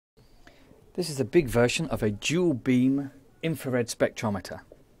This is a big version of a dual beam infrared spectrometer.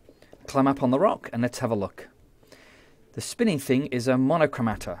 Climb up on the rock and let's have a look. The spinning thing is a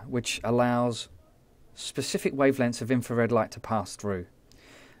monochromator, which allows specific wavelengths of infrared light to pass through.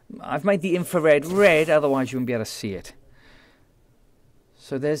 I've made the infrared red, otherwise you wouldn't be able to see it.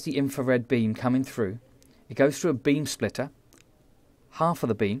 So there's the infrared beam coming through. It goes through a beam splitter. Half of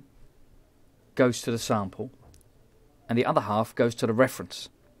the beam goes to the sample and the other half goes to the reference.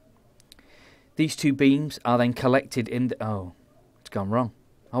 These two beams are then collected in the... Oh, it's gone wrong.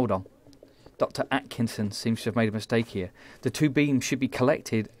 Hold on. Dr. Atkinson seems to have made a mistake here. The two beams should be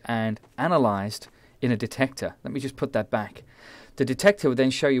collected and analysed in a detector. Let me just put that back. The detector will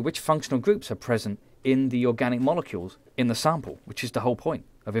then show you which functional groups are present in the organic molecules in the sample, which is the whole point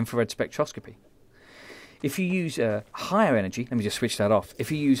of infrared spectroscopy. If you use higher energy, let me just switch that off.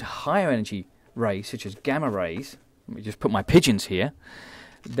 If you use higher energy rays, such as gamma rays, let me just put my pigeons here,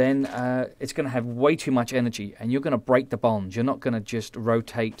 then it's going to have way too much energy and you're going to break the bonds. You're not going to just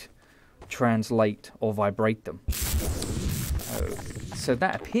rotate, translate or vibrate them. So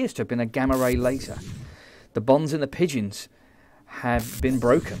that appears to have been a gamma ray laser. The bonds in the pigeons have been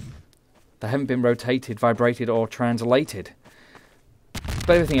broken. They haven't been rotated, vibrated or translated.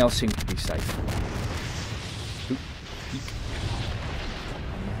 But everything else seems to be safe.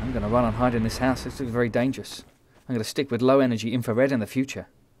 I'm going to run and hide in this house. This looks very dangerous. I'm going to stick with low energy infrared in the future.